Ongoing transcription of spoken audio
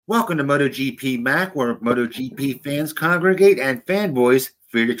Welcome to MotoGP Mac, where MotoGP fans congregate and fanboys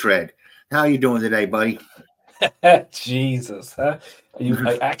fear to tread. How you doing today, buddy? Jesus, huh?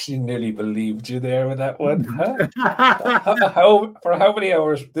 I actually nearly believed you there with that one, huh? For how many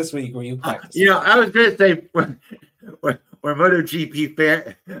hours this week were you practicing? I was going to say, where MotoGP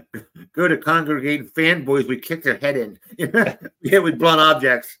fan go to congregate and fanboys, we kick their head in. We hit with blunt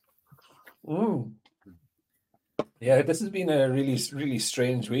objects. Mm. Yeah, this has been a really, really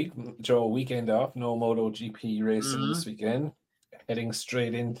strange week. Joe, weekend off, no MotoGP racing this weekend. Heading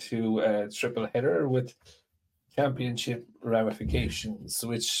straight into a triple header with championship ramifications,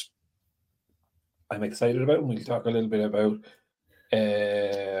 which I'm excited about, and we'll talk a little bit about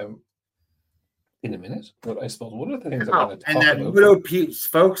in a minute. But I suppose one of the things I want to talk about. MotoGP,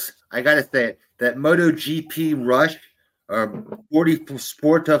 folks, I got to say that MotoGP rush, or 40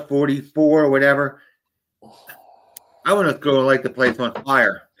 Sport to 44 or whatever, I want to go and light the place on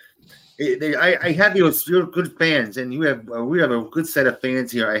fire. I have you're good fans, and we have a good set of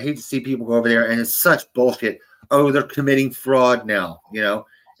fans here. I hate to see people go over there, and it's such bullshit. Oh, they're committing fraud now,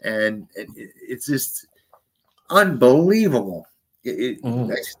 and it's just unbelievable. I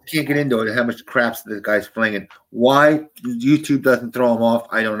just can't get into it. How much crap's the guy's flinging? Why YouTube doesn't throw him off?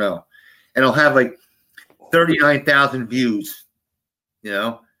 I don't know. And I'll have like 39,000 views.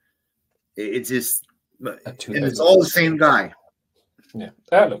 It's just, and it's all the same guy. Yeah.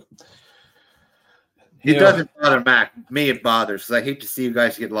 Look. It doesn't bother Mac. Me, it bothers because I hate to see you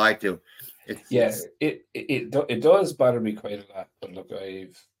guys get lied to. It does bother me quite a lot. But look,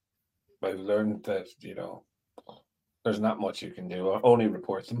 I've learned that there's not much you can do. I only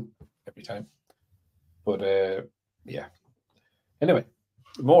report them every time. But anyway,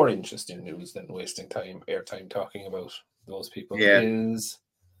 more interesting news than wasting airtime talking about those people is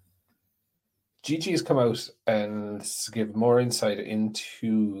Gigi has come out and give more insight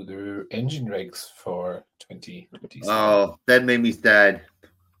into the engine regs for 2027. Oh, that made me sad.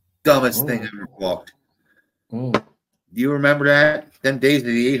 Dumbest thing I ever walked. Do you remember that? Them days of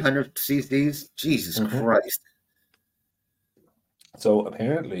the 800 cc's? Jesus Christ. So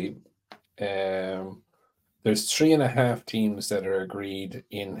apparently, there's 3.5 teams that are agreed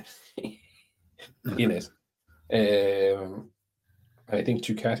in it. I think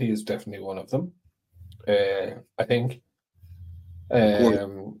Ducati is definitely one of them. I think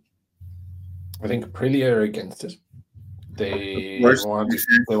Aprilia are against it. They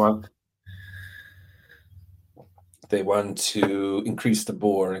want to increase the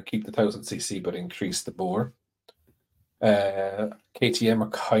bore and keep the 1000cc, but increase the bore. KTM are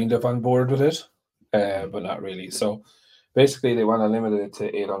kind of on board with it, but not really. So basically, they want to limit it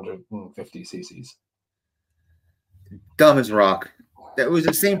to 850 cc's. Dumb as rock. That was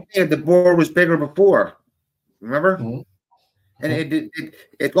the same thing. The bore was bigger before. Remember? And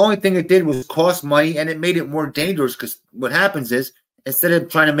the only thing it did was cost money, and it made it more dangerous because what happens is instead of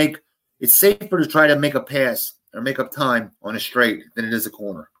trying to it's safer to try to make a pass or make up time on a straight than it is a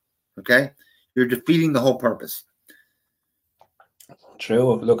corner. Okay? You're defeating the whole purpose.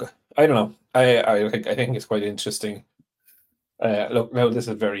 True. Look, I don't know. I think it's quite interesting. Look, now this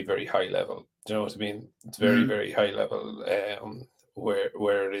is very, very high level. Do you know what I mean? It's very, very high level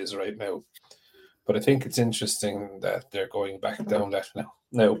where it is right now. But I think it's interesting that they're going back down that now.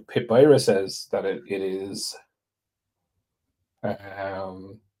 Now, Pip Byra says that it is that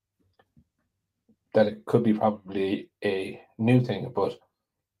it could be probably a new thing, but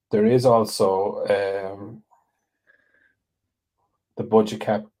there is also the budget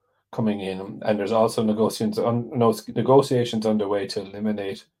cap coming in, and there's also negotiations underway to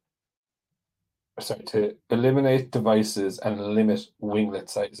eliminate devices and limit winglet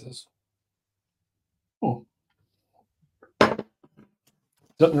sizes.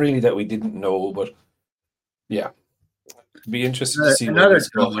 Nothing really that we didn't know, but yeah, it'd be interesting to see another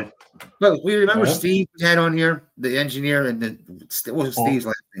one. Look, we remember Steve had on here, the engineer, and what was Steve's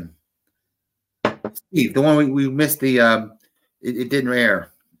last name? Steve, the one we missed the it didn't air.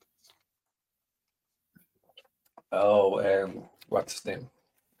 What's his name?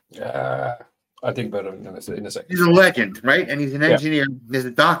 I think about him in a second. He's a legend, right? And he's an engineer. There's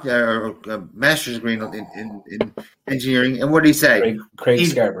a doctor or a master's degree in engineering. And what did he say? Craig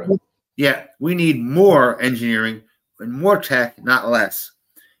Scarborough. Yeah, we need more engineering and more tech, not less.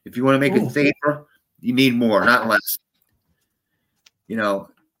 If you want to make it safer, you need more, not less.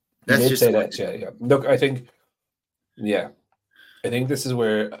 That's just say that. Yeah. Look, I think this is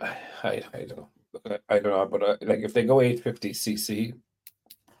where I don't know. I don't know, but like if they go 850cc.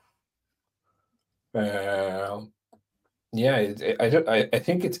 I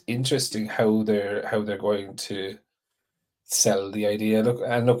think it's interesting how they're going to sell the idea.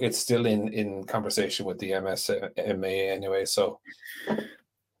 Look, it's still in conversation with the MSMA anyway, so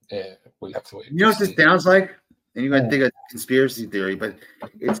we'll have to wait. You know what this sounds like? And you're going to think it's conspiracy theory, but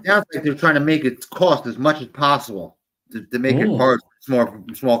it sounds like they're trying to make it cost as much as possible to make it part of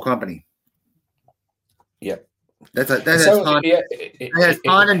a small company. Yeah. That has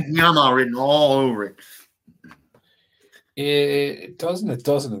Han and Yama written all over it. It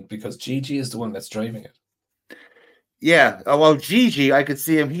doesn't, because Gigi is the one that's driving it. Yeah. Well, Gigi, I could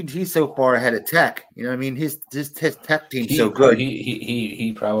see him. He's so far ahead of tech. You know what I mean? His tech team's so good.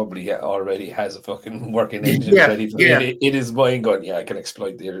 He probably already has a fucking working engine ready for it. It is mine going, yeah, I can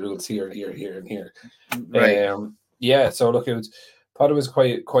exploit the rules here, and here. Right. So look, thought it was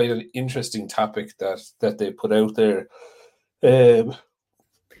quite an interesting topic that they put out there.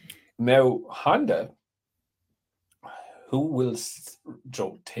 Now, Honda, who will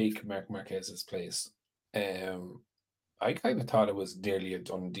take Marc Marquez's place? I kind of thought it was nearly a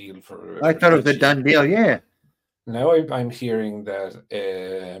done deal for. I thought it was a done deal. Yeah. Now I'm hearing that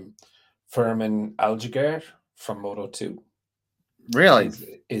Fermin Aljaguer from Moto2 really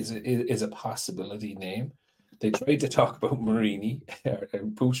is a possibility name. They tried to talk about Marini,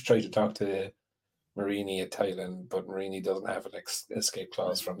 and Pooch tried to talk to Marini at Thailand, but Marini doesn't have an escape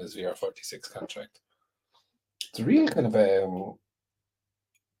clause from his VR46 contract. It's a real kind of a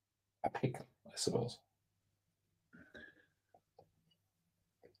pickle, I suppose.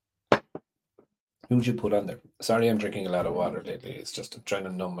 Who'd you put on there? Sorry, I'm drinking a lot of water lately. It's just I'm trying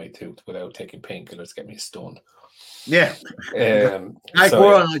to numb my tooth without taking painkillers, get me stoned. Yeah. I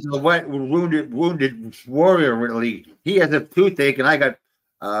go on like a wounded warrior league. He has a toothache, and I got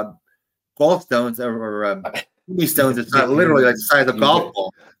gallstones or kidney stones. It's not literally like the size of a golf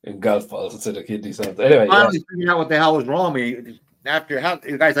ball. In golf balls instead of kidney stones. Anyway, I finally figured out what the hell was wrong with me. After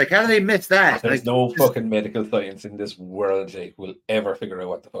the guy's like, how do they miss that? There's no fucking medical science in this world, Jake, will ever figure out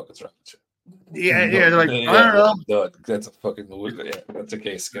what the fuck is wrong with you. Yeah, they're like, I don't know. That's a fucking that's a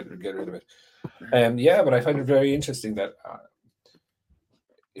case. Get rid of it. But I find it very interesting that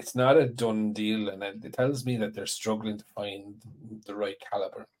it's not a done deal, and it tells me that they're struggling to find the right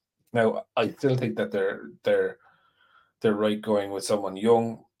caliber. Now, I still think that they're right going with someone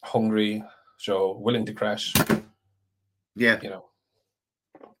young, hungry, willing to crash. Yeah,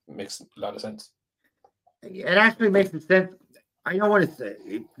 makes a lot of sense. It actually makes sense. I don't want to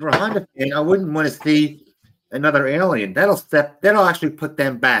say for Honda fan, I wouldn't want to see another alien. That'll actually put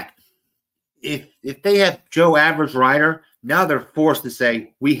them back. If they have Joe Average rider, now they're forced to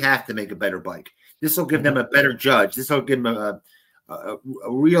say we have to make a better bike. This will give them a better judge. This will give them a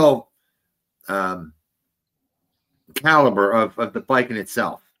real caliber of the bike in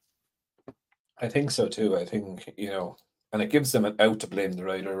itself. I think so too. I think and it gives them an out to blame the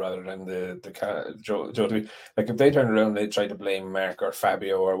rider rather than the Joe. Like if they turn around and they try to blame Mark or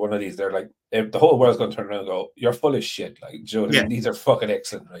Fabio or one of these, they're like, if the whole world's going to turn around and go, "You're full of shit." Like Joe, these are fucking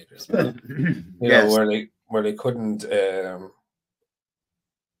excellent riders. Where they couldn't.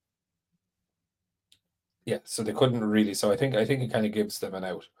 So they couldn't really. So I think it kind of gives them an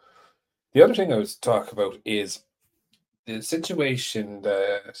out. The other thing I was talk about is the situation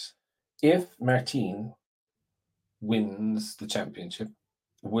that if Martin wins the championship,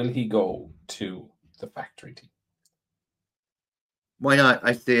 will he go to the factory team? Why not?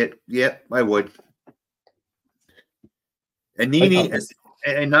 I see it. Yep, I would. And Nini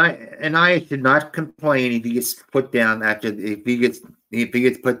and I should not complain if he gets put down if he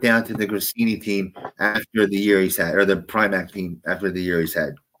gets put down to the Grassini team after the year he's had, or the Primac team after the year he's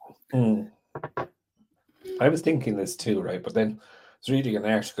had. I was thinking this too, right? But then I was reading an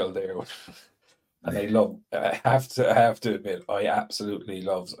article there. And I have to admit, I absolutely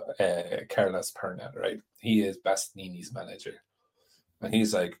love Carlos Pernat, right? He is Bastianini's manager. And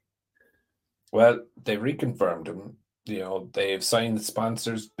he's like, well, they reconfirmed him. They've signed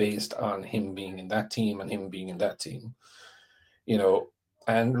sponsors based on him being in that team and him being in that team.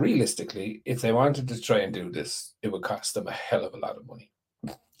 And realistically, if they wanted to try and do this, it would cost them a hell of a lot of money.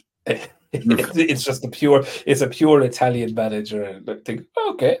 It's just a pure Italian manager, and I think,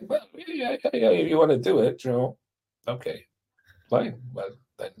 okay, well, yeah, you want to do it, okay, fine. Well,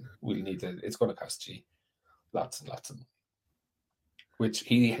 then we'll need to. It's going to cost you lots and lots of money, which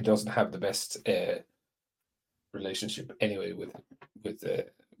he doesn't have the best relationship anyway with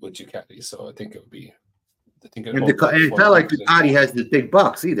Ducati. So I think it would be. It's not like Ducati has the big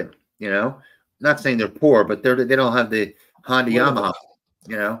bucks either. Not saying they're poor, but they don't have the Honda Yamaha.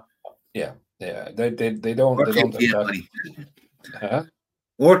 Yeah. They don't. Or they KTM don't money. Huh?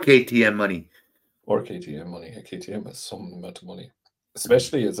 Or KTM money. KTM has some amount of money,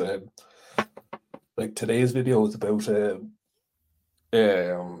 especially as like today's video is about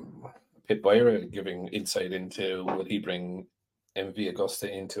Pit Byra giving insight into will he bring MV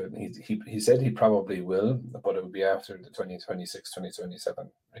Augusta into it. And he said he probably will, but it would be after the 2026-2027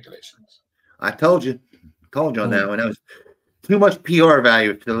 regulations. I told you on that one. That was too much PR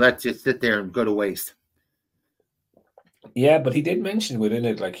value to let just sit there and go to waste. Yeah, but he did mention within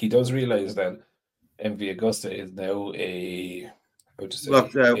it, like he does realize that MV Augusta is now a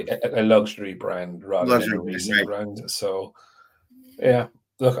luxury brand rather than a racing brand. So, yeah,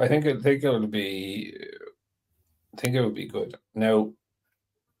 look, I think it would be good. Now,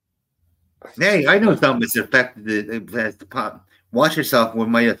 hey, I know something that's affected the pop. Watch yourself. What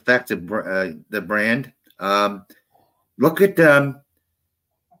might affect the brand? Look at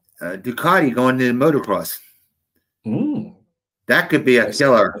Ducati going to motocross. That could be a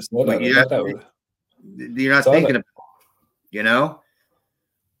killer. You're not thinking of, you know?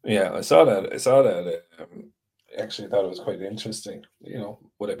 Yeah, I saw that. Actually, thought it was quite interesting. You know,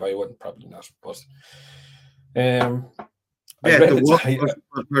 would I buy one? Probably not. But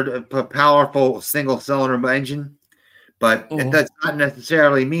a powerful single-cylinder engine, but it does not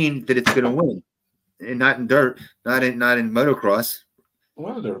necessarily mean that it's going to win, and not in dirt, not in motocross.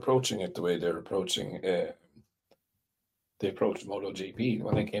 Well, they're approaching it the way they're approaching. They approached MotoGP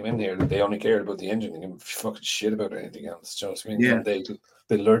when they came in there. They only cared about the engine. They didn't give a fucking shit about anything else. Do you know what I mean? Yeah.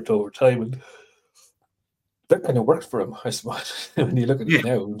 They learned over time, and that kind of worked for them, I suppose. When you look at it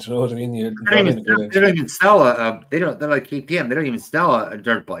now, do you know what I mean? They don't even sell they're like KTM. They don't even sell a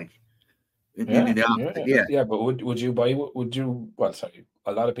dirt bike. Yeah, but would you buy? Would you? Well, sorry,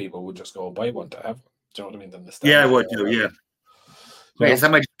 a lot of people would just go buy one to have one. Do you know what I mean? The nostalgia. Yeah, I would too. Yeah. Right,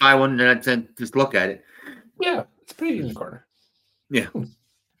 somebody just buy one and then just look at it. Yeah, it's pretty in the corner. Yeah.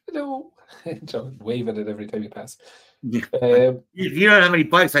 Hello. Wave at it every time you pass. You don't know how many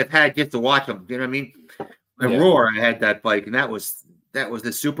bikes I've had just to watch them. You know what I mean? Roar, I had that bike, and that was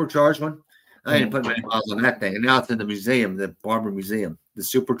the supercharged one. I didn't put many miles on that thing, and now it's in the museum, the Barber Museum, the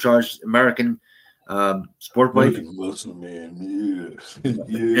supercharged American sport bike. Muscle man,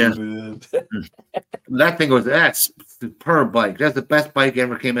 yeah, man. That thing was superb bike. That's the best bike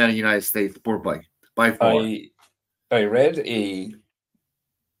ever came out of the United States, sport bike by far. I read a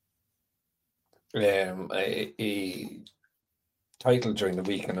title during the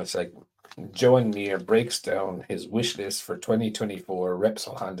week, and it's like Joan Mir breaks down his wish list for 2024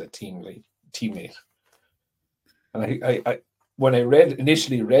 Repsol Honda teammate. And I when I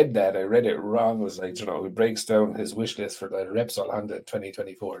initially read that, I read it wrong. It was like, he breaks down his wish list for the Repsol Honda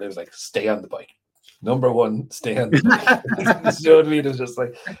 2024. It was like, stay on the bike. Number one, stay on the bike. You know what I mean? It was just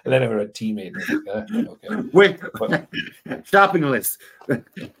like, and then I read teammate. Okay. Wait, shopping list. Yeah,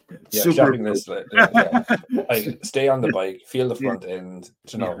 shopping list. Like, stay on the bike, feel the front end,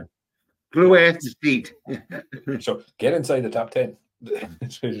 Blue ass seat. So get inside the top 10. But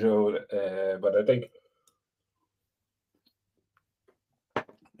I think,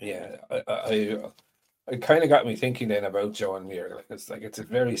 it kind of got me thinking then about Joan Mir. Like it's a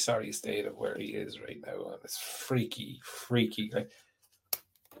very sorry state of where he is right now, and it's freaky. Like,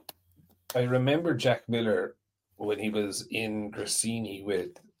 I remember Jack Miller when he was in Gresini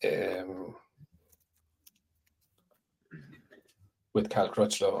with Cal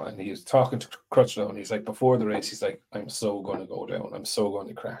Crutchlow, and he was talking to Crutchlow, and he's like, before the race, he's like, I'm so going to go down. I'm so going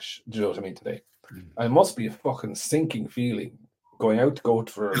to crash. Do you know what I mean today? I must be a fucking sinking feeling going out to go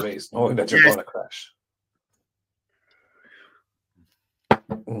for a race, knowing that you're going to crash.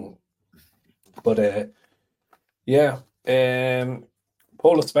 But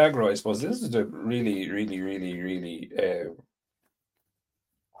Polo Spagro, I suppose this is a really, really, really, really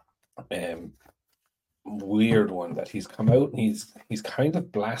weird one that he's come out. He's kind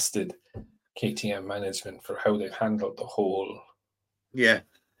of blasted KTM management for how they've handled the whole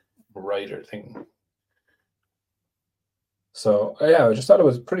rider thing. So I just thought it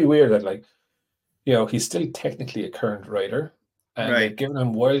was pretty weird that, like, he's still technically a current rider, and they've given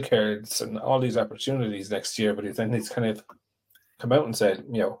him wildcards and all these opportunities next year, but then he's kind of come out and said,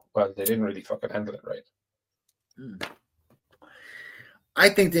 well, they didn't really fucking handle it right. I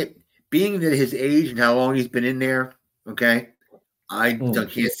think that being that his age and how long he's been in there, okay, I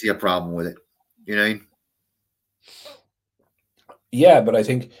can't see a problem with it. You know what I mean? Yeah, but I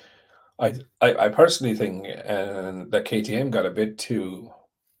think I personally think that KTM got a bit too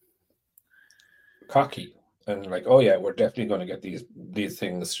cocky and like, oh yeah, we're definitely going to get these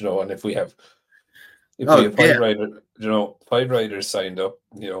things, and if we have five riders signed up,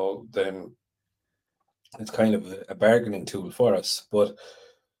 then it's kind of a bargaining tool for us. But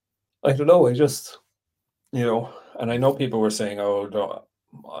I don't know, I just, and I know people were saying,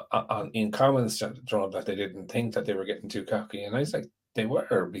 in comments, that they didn't think that they were getting too cocky, and I was like, They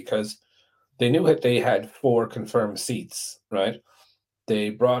were, because they knew that they had 4 confirmed seats, right?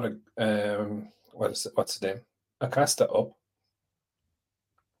 They brought what's his name? Acosta up.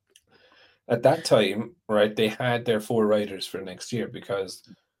 At that time, right, they had their 4 riders for next year because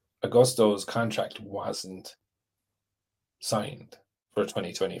Augusto's contract wasn't signed for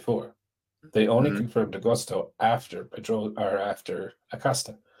 2024. They only confirmed Augusto after after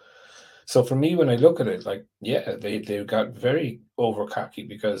Acosta. So for me, when I look at it, like, yeah, they got very over cocky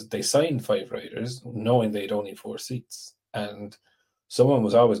because they signed 5 riders knowing they'd only 4 seats, and someone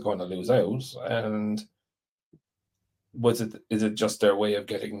was always going to lose out. And is it just their way of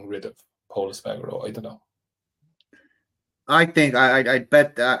getting rid of Paul Espargaro? I don't know. I think I'd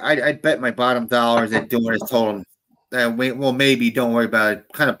bet my bottom dollars that Dornis told him that well, maybe don't worry about it.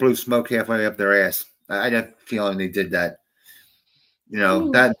 Kind of blew smoke halfway up their ass. I have a feeling they did that.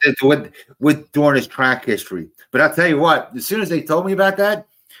 That with Dornis track history. But I'll tell you what, as soon as they told me about that,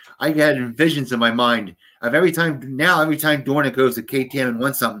 I had visions in my mind of every time Dornis goes to KTM and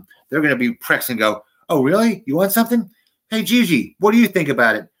wants something, they're going to be pricks and go, "Oh, really? You want something? Hey, Gigi, what do you think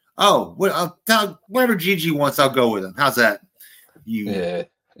about it? Oh, I'll tell whatever Gigi wants, I'll go with him. How's that?" Yeah.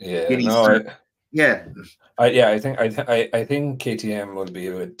 Yeah. I think KTM would be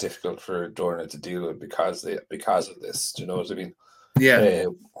a bit difficult for Dorna to deal with because of this. Do you know what I mean? Yeah.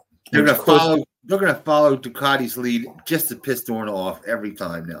 They're gonna follow Ducati's lead just to piss Dorna off every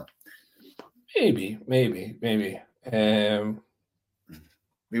time now. Maybe. Maybe they're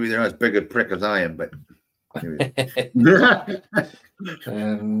not as big a prick as I am, but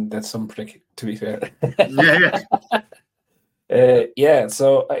and that's some prick, to be fair. Yeah.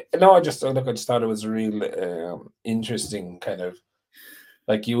 So I just thought it was a real interesting kind of,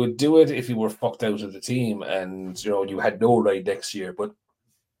 like, you would do it if you were fucked out of the team and you had no ride next year, but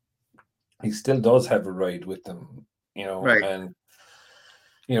he still does have a ride with them, right. And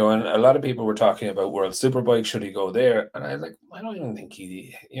and a lot of people were talking about World Superbike, should he go there? And I was like, I don't even think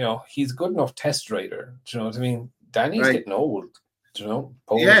he's a good enough test rider. Do you know what I mean? Danny's getting old. Do you know?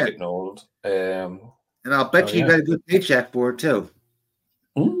 Paul's getting old. And I'll bet you got a good paycheck for it too.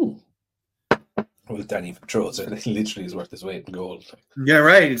 Well, Danny throws it. He literally is worth his weight in gold. Yeah,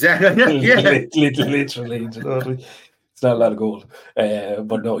 right. Exactly. Yeah. Literally. It's not a lot of gold.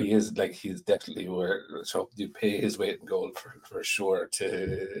 But no, he's definitely worth. So you pay his weight in gold for sure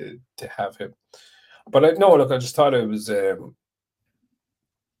to have him. But I just thought it was a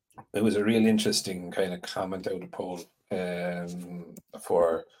real interesting kind of comment out of Paul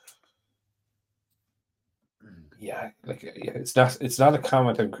for. It's not a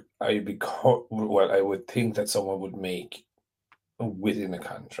comment I would think that someone would make within a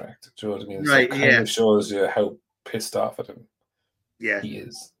contract. Do you know what I mean? Right. So it kind of shows you how pissed off at him he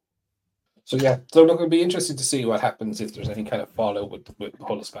is. So it'll be interesting to see what happens if there's any kind of fallout with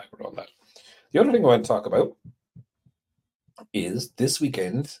Hülkenberg on that. The other thing I want to talk about is this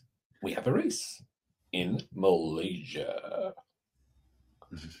weekend we have a race in Malaysia.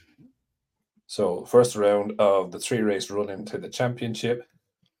 So first round of the 3-race run into the championship.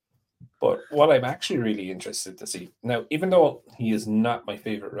 But what I'm actually really interested to see now, even though he is not my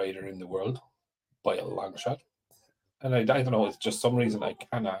favorite rider in the world by a long shot, and I don't know, it's just some reason I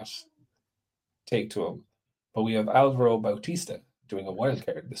cannot take to him. But we have Alvaro Bautista doing a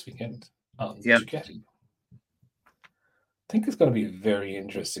wildcard this weekend on Ducati. I think it's going to be very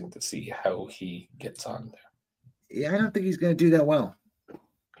interesting to see how he gets on there. Yeah, I don't think he's going to do that well.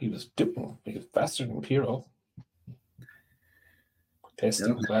 He was faster than Pirro.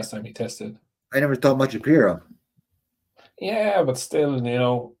 Testing last time he tested. I never thought much of Pirro. Yeah, but still,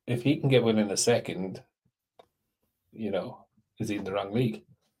 if he can get within a second, is he in the wrong league?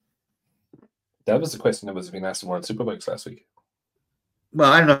 That was the question that was being asked in World Superbikes last week.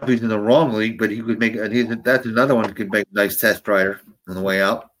 Well, I don't know if he's in the wrong league, but he could make. That's another one who could make a nice test rider on the way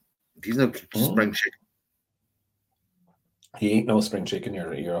out. He's no spring chicken. He ain't no spring chicken.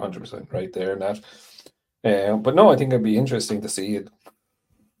 You're 100% right there, Nat. But no, I think it'd be interesting to see it.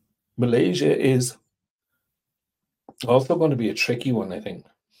 Malaysia is also going to be a tricky one, I think.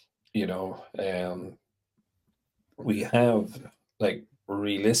 We have,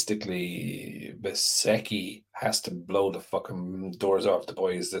 realistically, Bezzecchi has to blow the fucking doors off the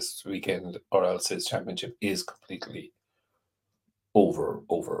boys this weekend, or else his championship is completely over.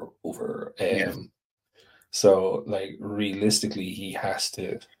 So, realistically, he has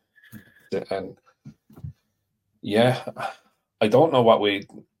to, and I don't know what way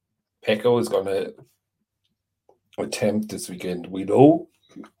Pecco is going to attempt this weekend. We know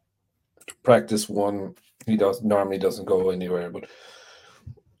practice one, he normally doesn't go anywhere, but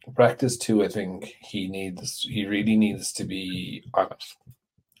Practice 2, I think he really needs to be on it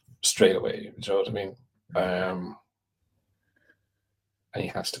straight away. You know what I mean? And he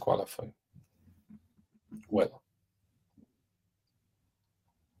has to qualify well.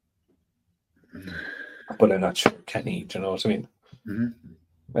 But I'm not sure, can he? Do you know what I mean?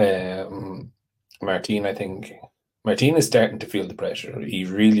 Mm-hmm. Martin, I think Martin is starting to feel the pressure. He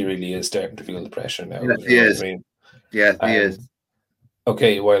really, really is starting to feel the pressure now. Yes, you he know is. what I mean? Yes, he is.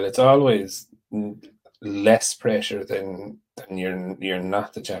 Okay, well, it's always less pressure than you're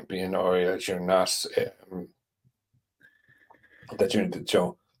not the champion, or that you're not that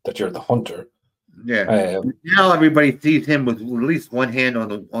you're the hunter. Yeah. Now everybody sees him with at least one hand on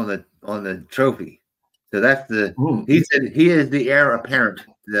the trophy. So that's he said he is the heir apparent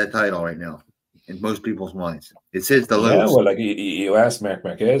to that title right now in most people's minds. It's his to lose. Yeah, well, like you ask Marc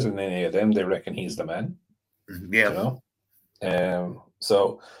Marquez and any of them, they reckon he's the man. Yeah. You know?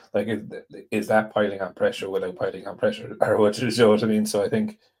 So like is that piling on pressure without piling on pressure, or what? You know what I mean? So I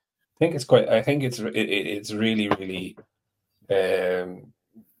think it's really, really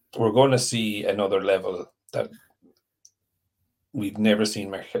we're going to see another level that we've never seen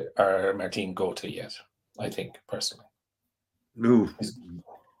Martin go to yet, I think, personally. Ooh.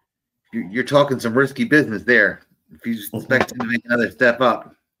 You're talking some risky business there. If you expect him to make another step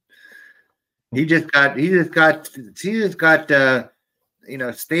up. He just got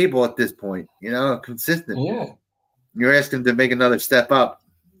stable at this point, consistent. Yeah. You're asking to make another step up.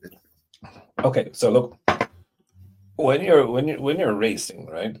 Okay, so look, when you're racing,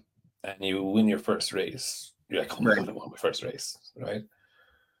 right, and you win your first race, you're like, oh my God, I won my first race, right?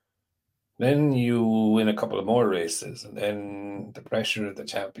 Then you win a couple of more races, and then the pressure of the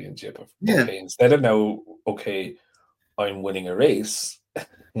championship of okay, instead of now, okay, I'm winning a race,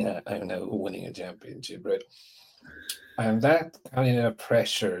 yeah, I'm now winning a championship, right? And that kind of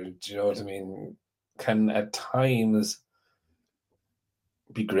pressure, do you know what I mean, can at times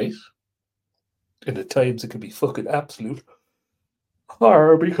be great. And at times it can be fucking absolute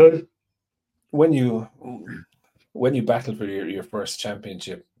horror, because when you battle for your first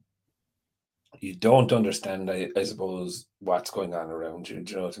championship, you don't understand, I suppose, what's going on around you.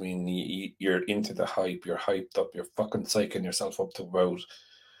 Do you know what I mean? You're into the hype, you're hyped up, you're fucking psyching yourself up to about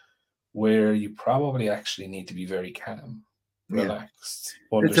where you probably actually need to be very calm, relaxed.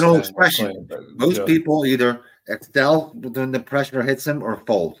 It's an old expression. Most people either excel when the pressure hits them or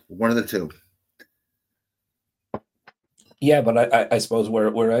fold. One of the two. Yeah, but I suppose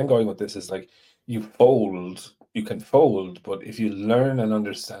where I'm going with this is like you can fold, but if you learn and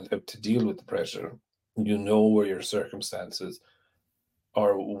understand how to deal with the pressure, you know where your circumstances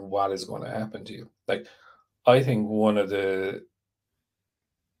or what is going to happen to you. Like, I think one of the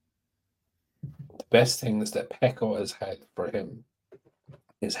best things that Pecco has had for him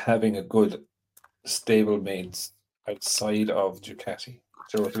is having a good stablemate outside of Ducati. Do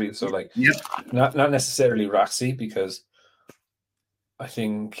you know what I mean? So like, not necessarily Rossi, because I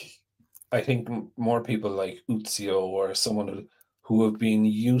think more people like Uzio or someone who have been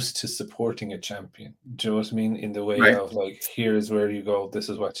used to supporting a champion. Do you know what I mean? In the way of like, here's where you go, this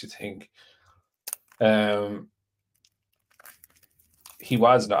is what you think. He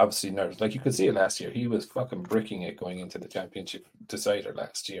was obviously nervous. Like, you could see it last year. He was fucking bricking it going into the championship decider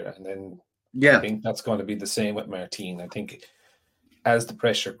last year. And then I think that's going to be the same with Martin. I think as the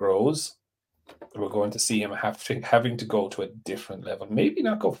pressure grows, we're going to see him having to go to a different level. Maybe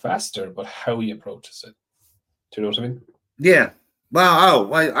not go faster, but how he approaches it. Do you know what I mean? Yeah.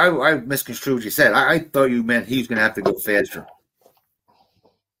 Well, I misconstrued what you said. I thought you meant he's going to have to go faster.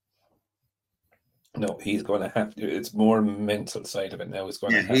 No, he's going to have to. It's more mental side of it now. He's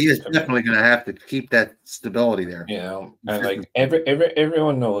going to have he is definitely going to have to keep that stability there. You know, and like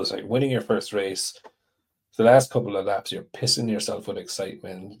everyone knows, like, winning your first race, the last couple of laps, you're pissing yourself with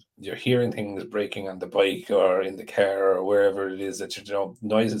excitement. You're hearing things breaking on the bike or in the car or wherever it is that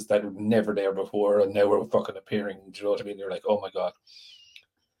noises that were never there before and now we're fucking appearing. Do you know what I mean? You're like, oh my God.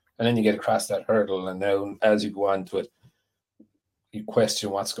 And then you get across that hurdle, and now as you go on to it, you question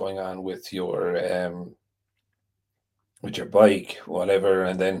what's going on with your bike, whatever,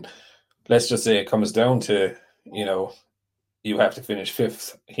 and then let's just say it comes down to, you have to finish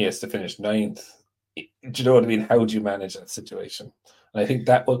 5th, he has to finish 9th. Do you know what I mean? How do you manage that situation? And I think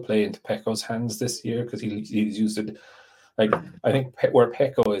that will play into Pecco's hands this year, because he's used it. Like, I think where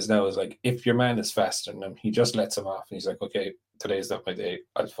Pecco is now is like, if your man is faster than him, he just lets him off, and he's like, okay, today's not my day.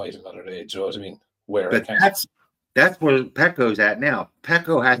 I'll fight another day. Do you know what I mean? But that's where Pecco's at now.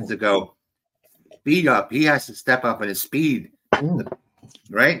 Pecco has to go speed up. He has to step up in his speed,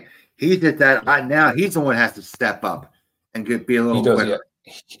 right? He's at that now. He's the one who has to step up and be a little quicker.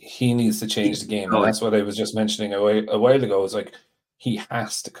 he needs to change the game, and Oh, that's what I was just mentioning a while ago. Is like he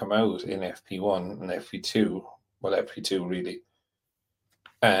has to come out in FP1 and FP2. Well, FP2 really,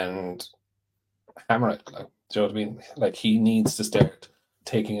 and hammer it. Like, do you know what I mean? Like he needs to start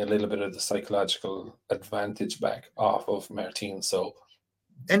taking a little bit of the psychological advantage back off of Martin. So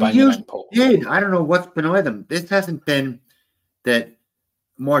and he banging usually on pole. did. I don't know what's been with him. This hasn't been that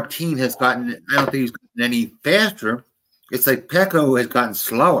Martin has gotten. I don't think he's gotten any faster. It's like Pecco has gotten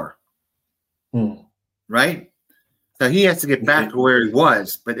slower, right? So he has to get back to where he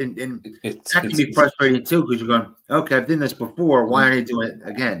was. But that can be frustrating too, because you're going, okay, I've done this before. Why aren't they doing it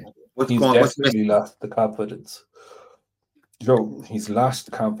again? He's definitely lost the confidence. Joe, he's lost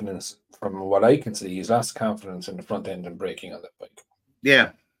the confidence from what I can see. He's lost confidence in the front end and braking on that bike.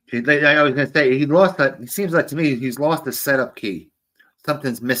 Yeah. I was going to say, he lost that. It seems like to me he's lost the setup key.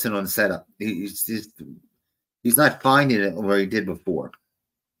 Something's missing on the setup. He's not finding it where he did before.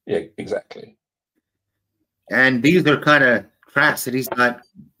 Yeah, exactly. And these are kind of tracks that he's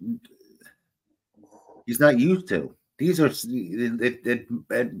not used to. These are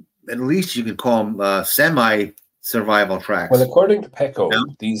at least you can call them semi-survival tracks. Well, according to Pecco,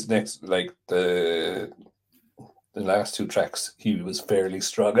 these next, like the last two tracks, he was fairly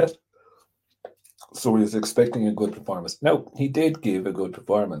strong at. So he was expecting a good performance. Now, he did give a good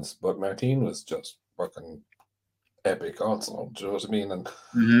performance, but Martin was just working epic also. Do you know what I mean? And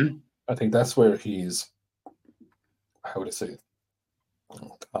I think that's where he's, how to say,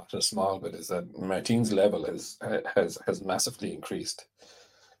 not a small bit, is that Martin's level has massively increased.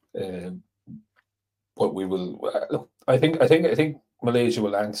 But we will. I think Malaysia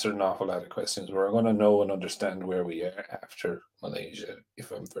will answer an awful lot of questions. We're going to know and understand where we are after Malaysia,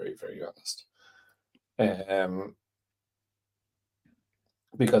 if I'm very, very honest.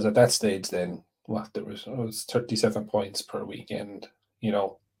 Because at that stage, then there was 37 points per weekend. You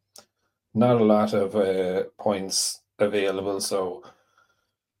know, not a lot of points available. So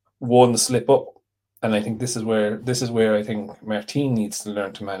one slip up, and I think this is where I think Martin needs to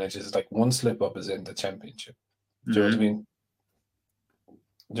learn to manage. Is like one slip up is in the championship. Do you know what I mean?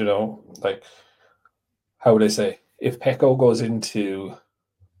 You know, like how would I say? If Pecco goes into,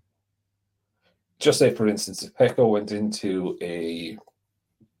 just say for instance, if Pecco went into a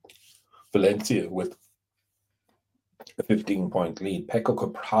Valencia with a 15-point lead, Pecco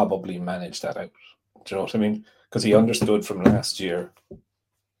could probably manage that out. Do you know what I mean? Because he understood from last year.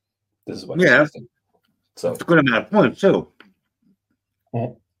 This is what. Yeah. So it's a good amount of points too.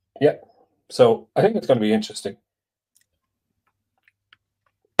 Yeah. So I think it's going to be interesting.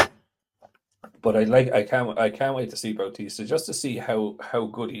 But I can't wait to see Bautista, just to see how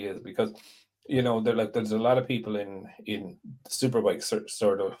good he is, because you know there's a lot of people in the superbike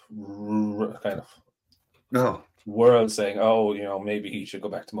sort of kind of world saying, oh, you know, maybe he should go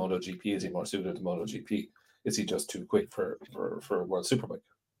back to MotoGP. Is he more suited to MotoGP? Is he just too quick for World Superbike?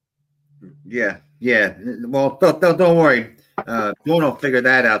 Yeah. Well, don't worry. Don't figure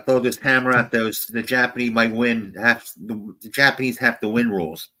that out. They'll just hammer out the Japanese might win. The Japanese have to win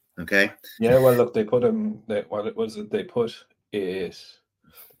rules. Okay. Yeah. Well, look, they put him. What was it? They put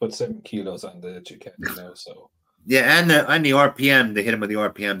 7 kilos on the Ducati now. So yeah, and the RPM, they hit him with the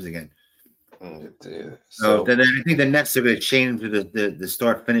RPMs again. So then I think the next they're going to chain him to the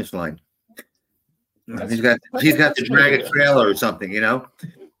start finish line. He's got to drag a trailer or something, you know.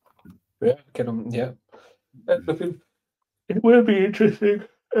 Yeah, get him. Yeah, it will be interesting.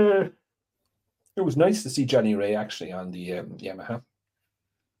 It was nice to see Johnny Ray actually on the Yamaha.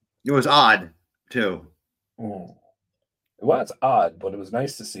 It was odd too. It was odd, but it was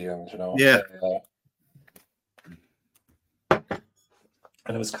nice to see him. You know. Yeah.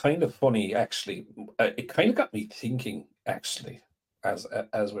 And it was kind of funny, actually. It kind of got me thinking, actually, as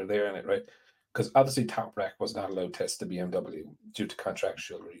we're there in it, right? Because obviously Top Rack was not allowed to test the BMW due to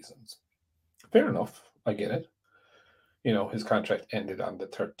contractual reasons. Fair enough. I get it. You know, his contract ended on the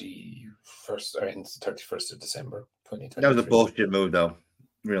 31st, or ends the 31st of December, 2020. That was a bullshit move, though,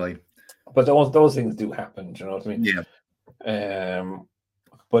 really. But those things do happen, do you know what I mean? Yeah.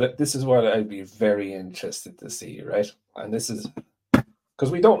 But this is what I'd be very interested to see, right? And this is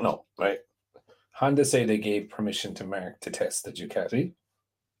because we don't know, right? Honda say they gave permission to Mark to test the Ducati.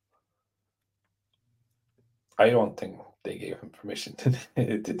 I don't think they gave him permission to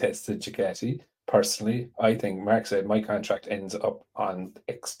test the Ducati. Personally, I think Mark said my contract ends up on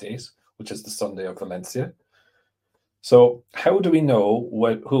X date, which is the Sunday of Valencia. So how do we know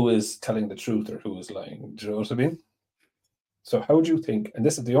who is telling the truth or who is lying? Do you know what I mean? So how do you think, and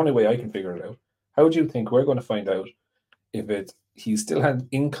this is the only way I can figure it out, how do you think we're going to find out if he's still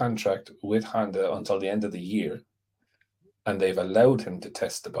in contract with Honda until the end of the year, and they've allowed him to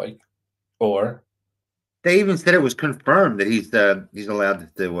test the bike, or they even said it was confirmed that he's allowed to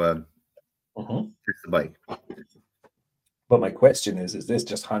test the bike. But my question is this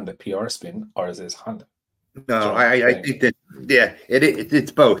just Honda PR spin, or is this Honda? No, I think that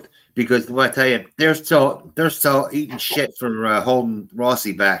it's both, because what I tell you, they're still eating shit for holding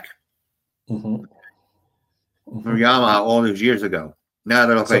Rossi back from Yamaha all those years ago. Now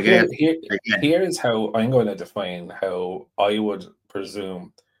they look like here's how I'm going to define how I would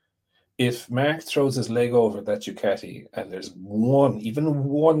presume if Mark throws his leg over that Ducati and there's even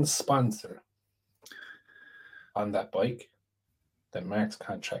one sponsor on that bike, then Mark's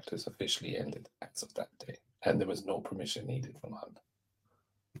contract is officially ended as of that day, and there was no permission needed from Honda.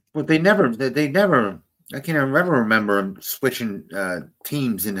 But they never. I can't ever remember them switching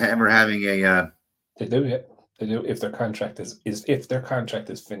teams and ever having a. They do, yeah. They do if their contract is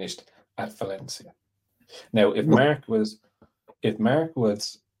finished at Valencia. Now, if Mark was, there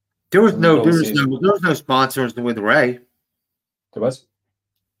was no sponsors with Ray. There was,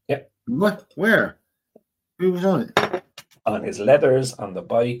 yeah. What? Where? Who was on it? On his leathers, on the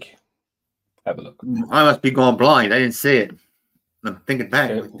bike. Have a look. I must be going blind. I didn't see it. I'm thinking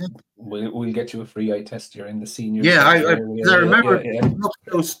back. Okay. We'll get you a free eye test. You're in the senior. Yeah, I remember it looked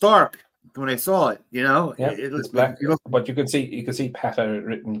so stark when I saw it. You know, yeah, it's black. But you can see Pata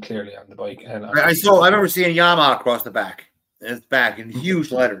written clearly on the bike. And I remember seeing Yamaha across the back. It's back in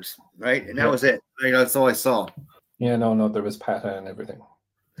huge letters, right? And that was it. That's all I saw. Yeah, no, there was Pata and everything.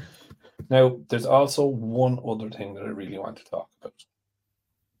 Now, there's also one other thing that I really want to talk about.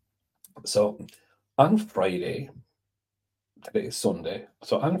 So, on Friday, today is Sunday,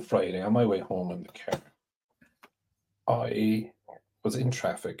 so on Friday, on my way home in the car, I was in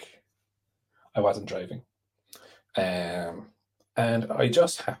traffic. I wasn't driving. And I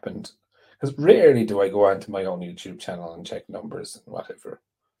just happened, because rarely do I go onto my own YouTube channel and check numbers and whatever.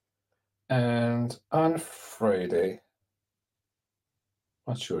 And on Friday,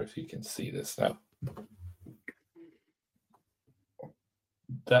 not sure if you can see this now.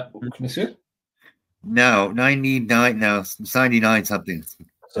 Can you see it? No, 99. No, it's 99 something.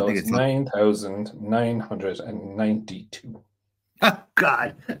 So it's 9,992. Oh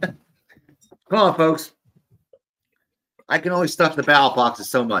God! Come on, folks. I can only stuff the ballot boxes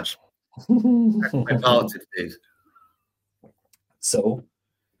so much. That's my politics days. So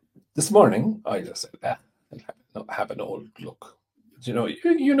this morning, I just said, have an old look. You know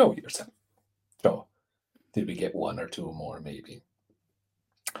yourself. So did we get one or two more, maybe?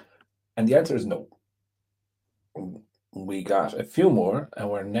 And the answer is no. We got a few more, and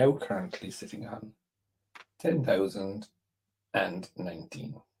we're now currently sitting on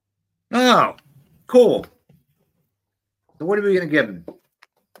 10,019. Oh, cool. So what are we going to give him?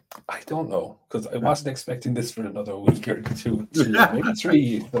 I don't know, because I wasn't expecting this for another week or two, maybe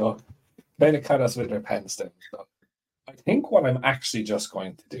 3. So kind of caught us with our pants down. So I think what I'm actually just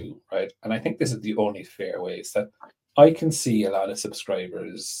going to do, right, and I think this is the only fair way, is that I can see a lot of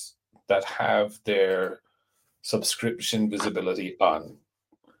subscribers that have their subscription visibility on.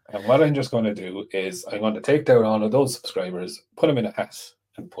 And what I'm just going to do is I'm going to take down all of those subscribers, put them in a hat,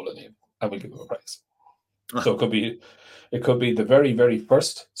 and pull a name, and we'll give them a prize. So it could be the very, very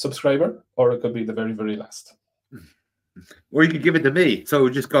first subscriber, or it could be the very, very last. Or you could give it to me, so it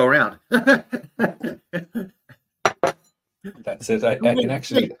would just go around. That's it. I can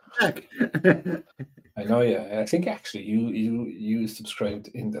actually. I know, yeah. I think actually you subscribed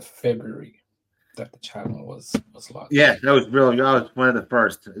in the February that the channel was launched. Yeah, that was one of the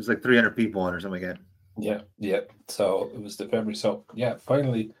first. It was like 300 people on or something like that. Yeah. So it was the February. So yeah,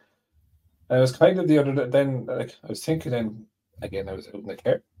 finally, I was kind of the other. Then like I was thinking. Then again, I was out in the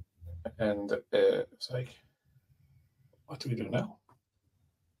car, and it's like, what do we do now?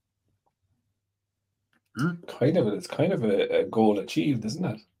 It's kind of a goal achieved, isn't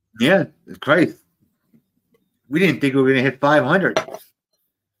it? Yeah, it's crazy. We didn't think we were going to hit 500.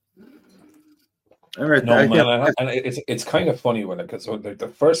 And it's kind of funny because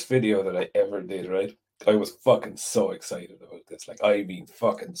the first video that I ever did, right? I was fucking so excited about this. Like, I mean,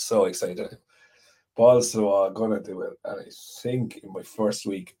 fucking so excited. Balls to the wall, gonna do it. And I think in my first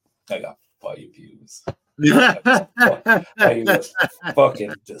week, I got 5 views. I was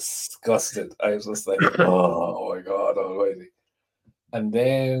fucking disgusted. I was just like, oh my God almighty. And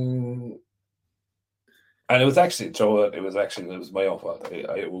then, and it was actually, Joe, it was my own fault.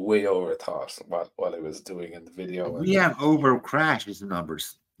 I way overthought what I was doing in the video. We have over crashes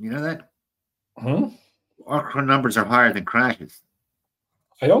numbers. You know that? Our numbers are higher than crashes.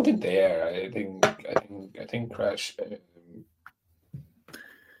 I don't think they are. I think crash.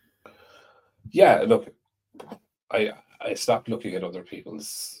 Yeah, look, I I stopped looking at other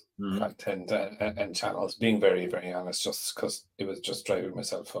people's content and channels, being very, very honest, just because it was just driving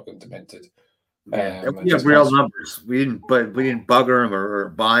myself fucking demented. Yeah, we have real numbers. We didn't bugger them or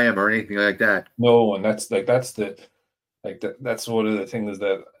buy them or anything like that. No, and that's one of the things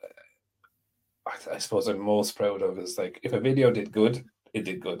that I suppose I'm most proud of is like if a video did good, it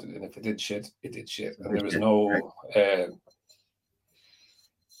did good, and if it did shit, it did shit, and there was no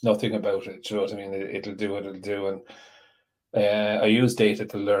nothing about it. Do you know what I mean? It'll do what it'll do, and I use data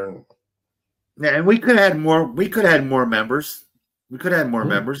to learn. Yeah, and we could have had more. We could have had more members. We could have had more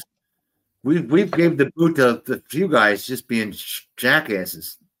members. We've gave the boot to the few guys just being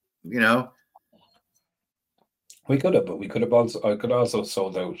jackasses, you know. We could have, but we could have also. I could also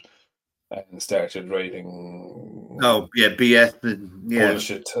sold out and started writing. Oh yeah, BS. Yeah,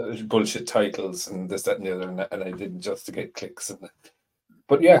 bullshit titles and this, that, and the other, and I did just to get clicks.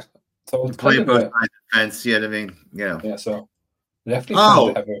 But yeah, so it's playing both sides of the fence. Yeah, I mean, yeah. So definitely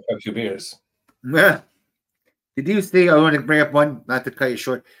time to have a few beers. Yeah. Did you see? I want to bring up one, not to cut you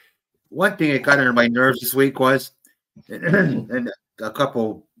short. One thing that got under my nerves this week was, and a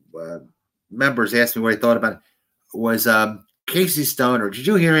couple members asked me what I thought about it, was Casey Stoner. Did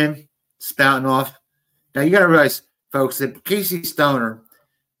you hear him spouting off? Now you got to realize, folks, that Casey Stoner,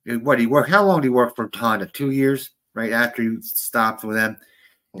 how long did he work for Honda? 2 years, right after he stopped with them,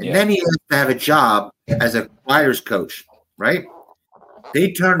 and then he has to have a job as a riders coach, right?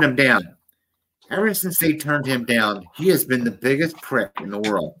 They turned him down. Ever since they turned him down, he has been the biggest prick in the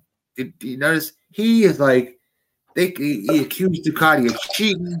world. Did you notice? He is like, he accused Ducati of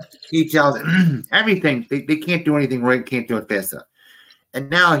cheating. He tells everything. They can't do anything right, can't do it fast enough. And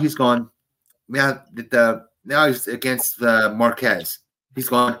now he's gone. Now he's against Marquez. He's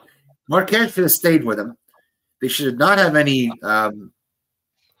gone. Marquez should have stayed with him. They should not have any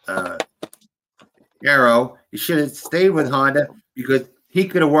arrow. He should have stayed with Honda because he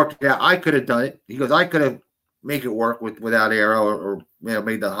could have worked it out. I could have done it. He goes, I could have make it work without arrow or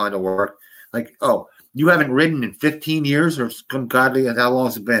made the Honda work. Like, oh, you haven't ridden in 15 years or some godly, and how long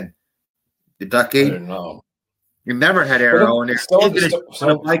has it been? The decade? I don't know. You never had arrow in there. Stoner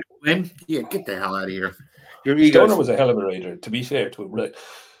win? Yeah, get the hell out of here. Your ego. Stoner was a hell of a rider, to be fair to him, right?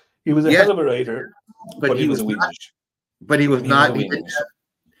 He was a hell of a rider, but he was a whinge. But he was not. He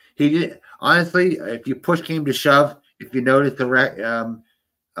did. Honestly, if you push came to shove, if you notice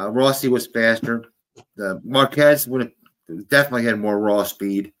Rossi was faster. Marquez would have definitely had more raw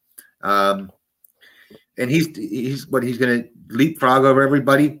speed. And he's going to leapfrog over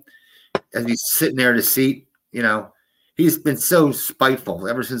everybody as he's sitting there in the seat. You know, he's been so spiteful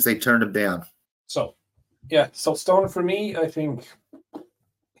ever since they turned him down. So, yeah. So Stoner, for me, I think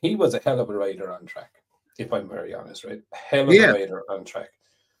he was a hell of a rider on track, if I'm very honest, right? Hell of a rider on track.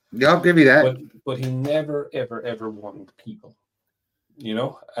 Yeah, I'll give you that. But he never, ever, ever won people, you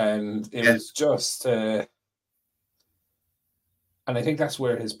know? And it was just... and I think that's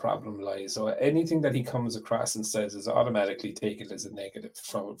where his problem lies. So anything that he comes across and says is automatically taken as a negative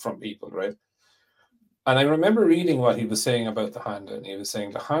from people, right? And I remember reading what he was saying about the Honda, and he was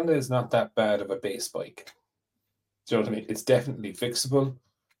saying the Honda is not that bad of a base bike. Do you know what I mean? It's definitely fixable.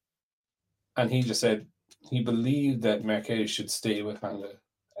 And he just said he believed that Marquez should stay with Honda.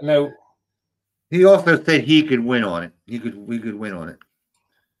 Now, he also said he could win on it. We could win on it.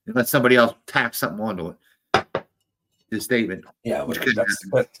 And let somebody else tack something onto it. His statement. Yeah,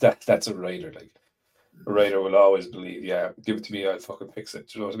 that's a rider. Like a rider will always believe, yeah, give it to me, I'll fucking fix it.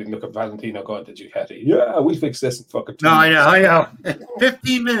 Do you know what I mean? Look at Valentino going to Ducati. Yeah, we'll fix this in fucking 2 minutes. I know.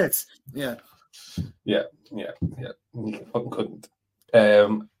 15 minutes. Yeah. Yeah. You fucking couldn't.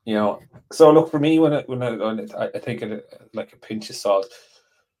 You know, so look, for me, when I think it like a pinch of salt,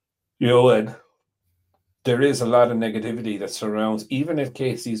 you know, and there is a lot of negativity that surrounds, even if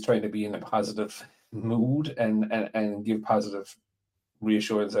Casey's trying to be in a positive mood and give positive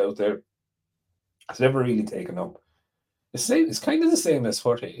reassurance out there, it's never really taken up. It's kind of the same as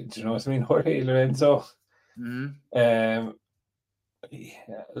Jorge. Do you know what I mean? Jorge Lorenzo. Mm-hmm. A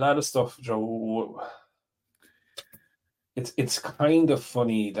lot of stuff, Joe. It's kind of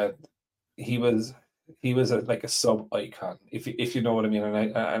funny that he was like a sub icon, if you know what I mean,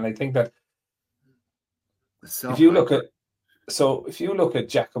 and I think that if you look at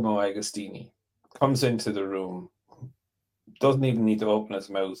Giacomo Agostini, comes into the room, doesn't even need to open his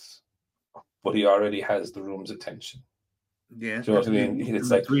mouth, but he already has the room's attention. Yeah, do you know what I mean? It's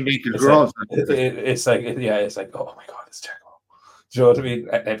like oh my god, it's Giacomo. Do you know what I mean?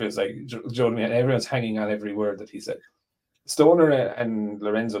 Everyone's like, do you know what I mean? Everyone's hanging on every word that he said. Stoner and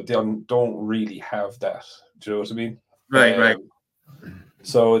Lorenzo don't really have that. Do you know what I mean? Right.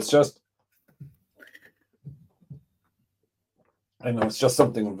 So it's just I know it's just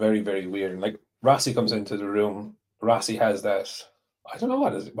something very, very weird. Like Rossi comes into the room. Rossi has that. I don't know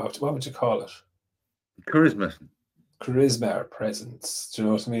what is it. What would you call it? Charisma or presence. Do you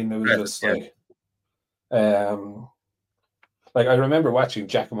know what I mean? It was just like I remember watching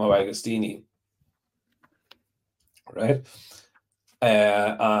Giacomo Agostini, right?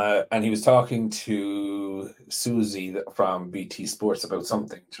 And he was talking to Susie from BT Sports about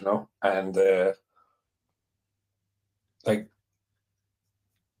something, you know, and like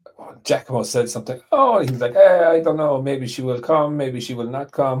Giacomo said something. Oh, he's like, I don't know. Maybe she will come. Maybe she will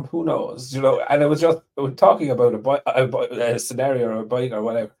not come. Who knows? You know. And it was talking about a scenario or a bike or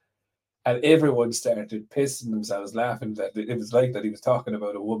whatever. And everyone started pissing themselves, laughing that it was like that he was talking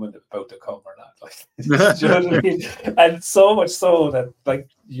about a woman about to come or not. Like, do you know what I mean? And so much so that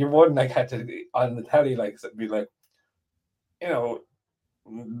like your one like had to on the telly like be like, you know,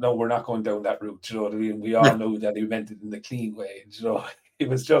 no, we're not going down that route. You know what I mean? We all know that he meant it in the clean way. You know, it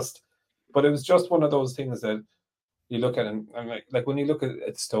was just, but it was just one of those things that you look at and like when you look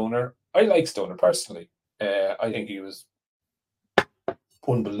at Stoner, I like Stoner personally. I think he was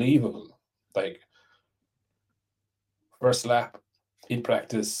unbelievable. Like first lap in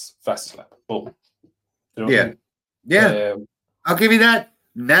practice, fastest lap. Boom. You know what I mean? Yeah. I'll give you that.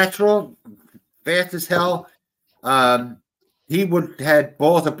 Natural, fast as hell. He would had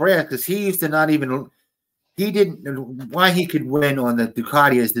balls of breath because he used to not even. He didn't. Why he could win on the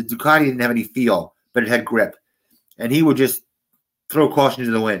Ducati is the Ducati didn't have any feel, but it had grip, and he would just throw caution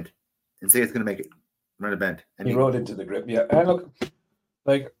to the wind and say it's going to make it run a bend. And he rode into the grip. Yeah, and look,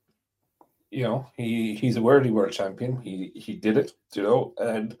 like you know, he's a worthy world champion. He did it, you know,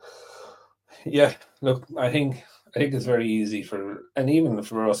 and yeah, look, I think it's very easy for, and even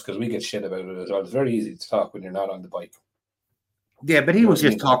for us because we get shit about it as well. It's very easy to talk when you're not on the bike. Yeah, but he was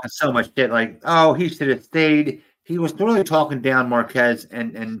just talking so much shit, like, oh, he should have stayed. He was really talking down Marquez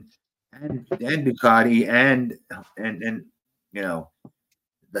and Ducati and you know,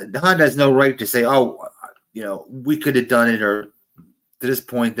 the Honda has no right to say, oh, you know, we could have done it, or to this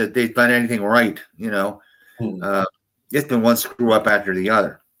point that they've done anything right. You know, it's been one screw up after the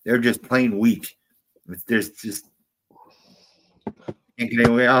other. They're just plain weak. There's just can't get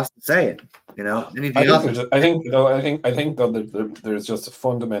anywhere else to say it. You know, anything else? I think though there's just a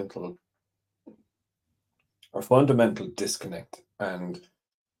fundamental disconnect, and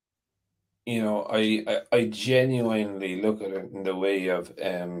you know, I genuinely look at it in the way of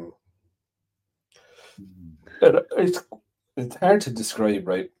it's hard to describe,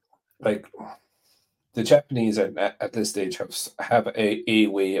 right? Like the Japanese at this stage have a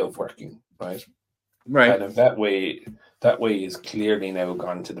way of working, right? Right. And if that way is clearly now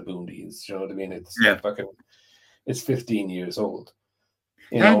gone to the boondies. You know what I mean? It's it's 15 years old.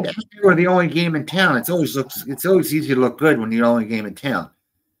 You and know, we're the only game in town. It's always easy to look good when you're the only game in town.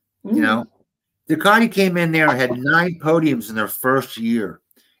 You know, Ducati came in there and had 9 podiums in their first year.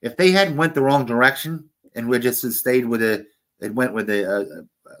 If they hadn't went the wrong direction and we just stayed with went with a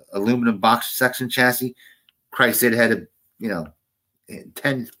aluminum box section chassis, Christ, it had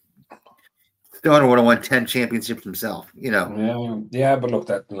 10. Stoner would have won 10 championships himself, you know. Yeah, but look,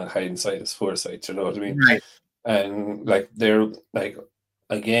 that hindsight is foresight, you know what I mean? Right. And like they're like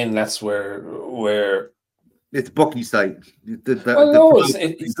again, that's where it's bookie site. It's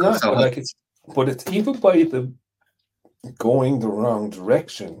not, but it's even by the going the wrong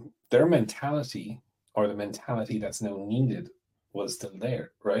direction. Their mentality or the mentality that's now needed was still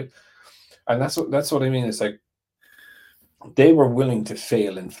there, right? And that's what I mean. It's like they were willing to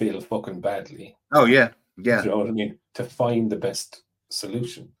fail and fail fucking badly. Oh yeah. You know what I mean? To find the best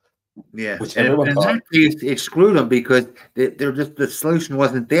solution. Yeah. Which everyone thought. It screwed them because they're just the solution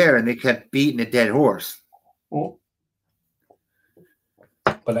wasn't there and they kept beating a dead horse. Oh.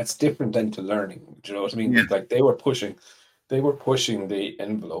 But that's different than to learning. Do you know what I mean? Yeah. Like they were pushing the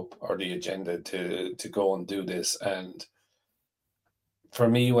envelope or the agenda to go and do this. And for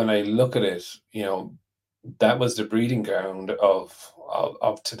me, when I look at it, you know, that was the breeding ground of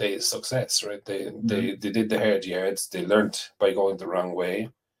today's success, right? They did the hard yards. They learned by going the wrong way,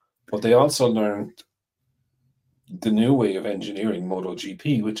 but they also learned the new way of engineering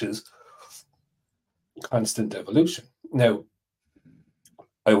MotoGP, which is constant evolution. Now,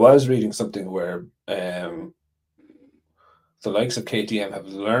 I was reading something where the likes of KTM have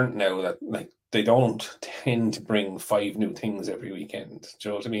learned now that like they don't tend to bring 5 new things every weekend. Do you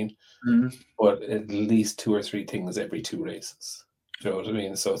know what I mean? Mm-hmm. But at least 2 or 3 things every 2 races. Do you know what I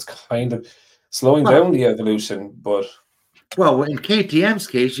mean? So it's kind of slowing down the evolution, but well, in KTM's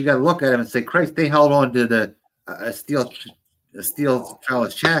case, you got to look at them and say, "Christ, they held on to a steel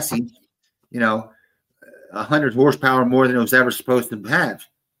trellis chassis." You know, 100 horsepower more than it was ever supposed to have,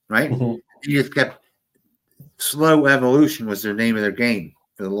 right? Mhm. He just kept slow evolution was their name of their game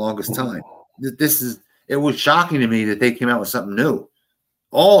for the longest time. It was shocking to me that they came out with something new,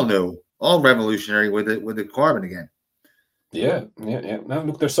 all revolutionary with the carbon again. Yeah. Now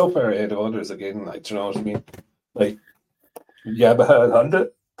look, they're so far ahead of others again. Like, do you know what I mean? Like, Yamaha and Honda,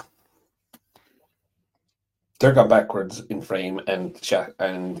 they're gone backwards in frame and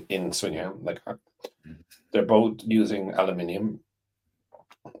in swing arm. Like, they're both using aluminium,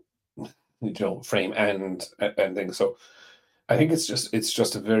 frame and things. So I think it's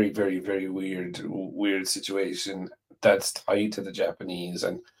just a very, very, very weird situation that's tied to the Japanese.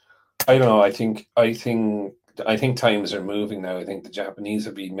 And I don't know. I think times are moving now. I think the Japanese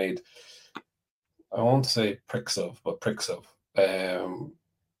have been made, I won't say pricks of,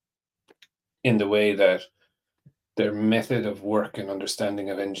 in the way that their method of work and understanding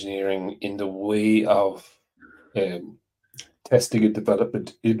of engineering, in the way of testing and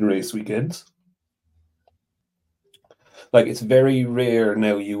development in race weekends. Like, it's very rare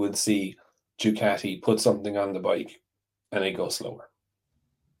now you would see Ducati put something on the bike and it goes slower.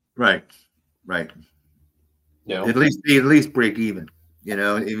 Right. You know? At least break even. I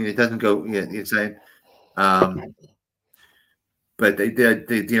mean, it doesn't go. Yeah, you're saying. But they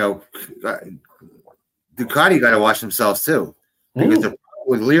Ducati got to watch themselves too, because they're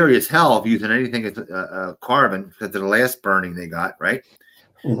leery as hell of using anything as carbon because of the last burning they got, right?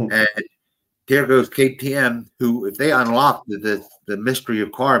 Mm-hmm. And there goes KTM, who, if they unlock the mystery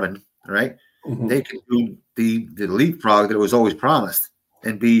of carbon, right, they can do the leapfrog that was always promised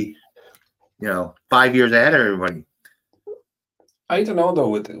and be, 5 years ahead of everybody. I don't know though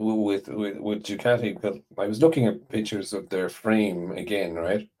with Ducati, because I was looking at pictures of their frame again,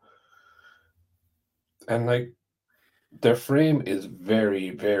 right? And like, their frame is very,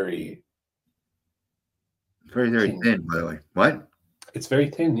 very, very, very thin, by the way. What? It's very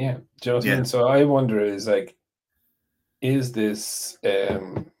thin, yeah. Do you know what I mean? So I wonder, is this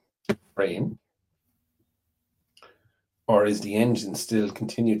frame, or is the engine still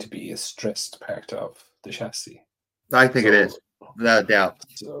continue to be a stressed part of the chassis? I think it is, without a doubt.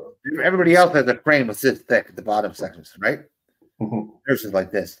 So, everybody else has a frame that's this thick at the bottom sections, right? Theirs is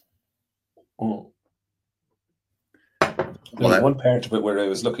like this. There was one part of it where I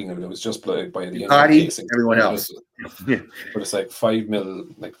was looking at it, was just by the end casing. Everyone else. But it's like 5 mil,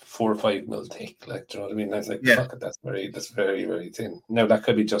 like 4 or 5 mil thick. Like, do you know what I mean? I was like, fuck it, that's very, very thin. Now that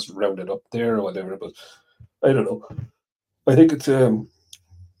could be just rounded up there or whatever, but I don't know. I think it's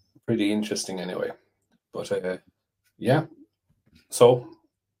pretty interesting anyway. But yeah. So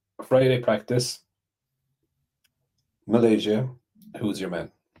Friday practice, Malaysia. Who's your man?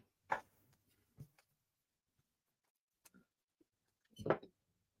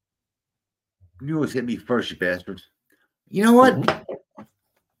 You always hit me first, you bastards. You know what?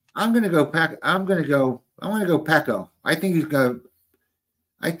 I'm gonna go Paco. I want to go Paco. I think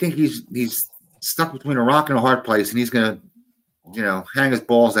he's stuck between a rock and a hard place, and he's gonna, hang his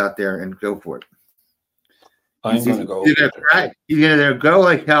balls out there and go for it. I'm gonna go. He's gonna go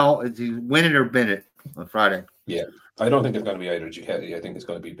like hell. He's win it or bin it on Friday. Yeah, I don't think it's gonna be either Ducati. I think it's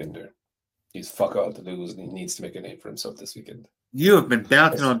gonna be Binder. He's fuck all to lose, and he needs to make a name for himself this weekend. You have been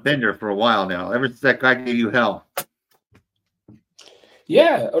bouncing on Binder for a while now, ever since that guy gave you hell.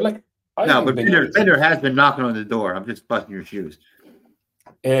 Yeah, but Binder has been knocking on the door. I'm just busting your shoes.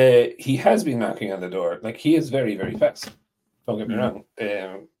 He has been knocking on the door. Like, he is very, very fast. Don't get me wrong.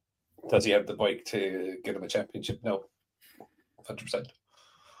 Does he have the bike to get him a championship? No, 100%. Do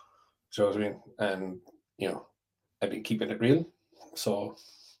you know what I mean? And I've been keeping it real. So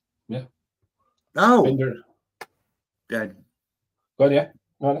yeah. Oh, Binder. Dead. Well, yeah.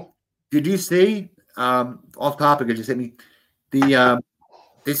 No. Did you see? Off topic, it just hit me. They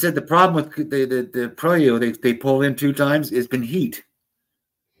said the problem with the Pro they pulled in 2 times has been heat.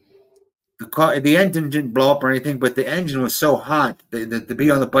 The engine didn't blow up or anything, but the engine was so hot that to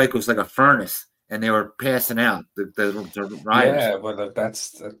be on the bike was like a furnace, and they were passing out. The riders. Yeah, well,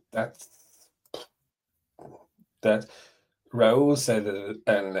 that's Raul said it,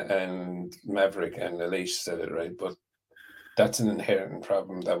 and Maverick and Elish said it, right? But that's an inherent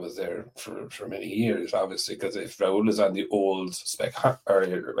problem that was there for many years, obviously, because if Raul is on the old spec or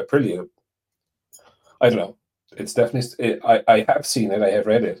Aprilia, I don't know. It's definitely. I have seen it. I have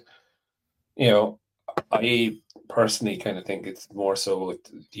read it. I personally kind of think it's more so with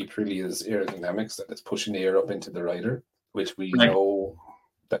the Aprilia's aerodynamics, that it's pushing the air up into the rider, which we know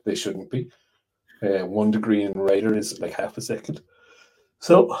that they shouldn't be. 1 degree in rider is like half a second.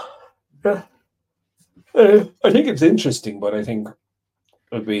 So, yeah. I think it's interesting, but I think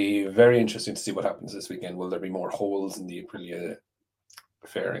It'll be very interesting to see what happens this weekend. Will there be more holes in the Aprilia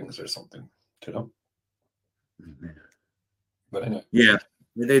fairings or something? You know. But anyway. Yeah.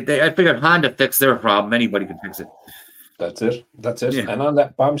 I figured Honda fixed their problem. Anybody can fix it. That's it. Yeah. And on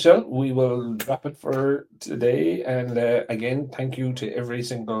that bombshell, we will wrap it for today. And again, thank you to every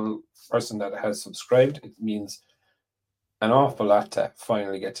single person that has subscribed. It means an awful lot to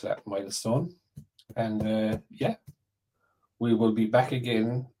finally get to that milestone. And we will be back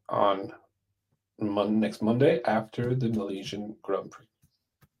again on next Monday after the Malaysian Grand Prix.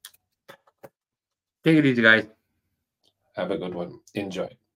 Take it easy, guys. Have a good one. Enjoy.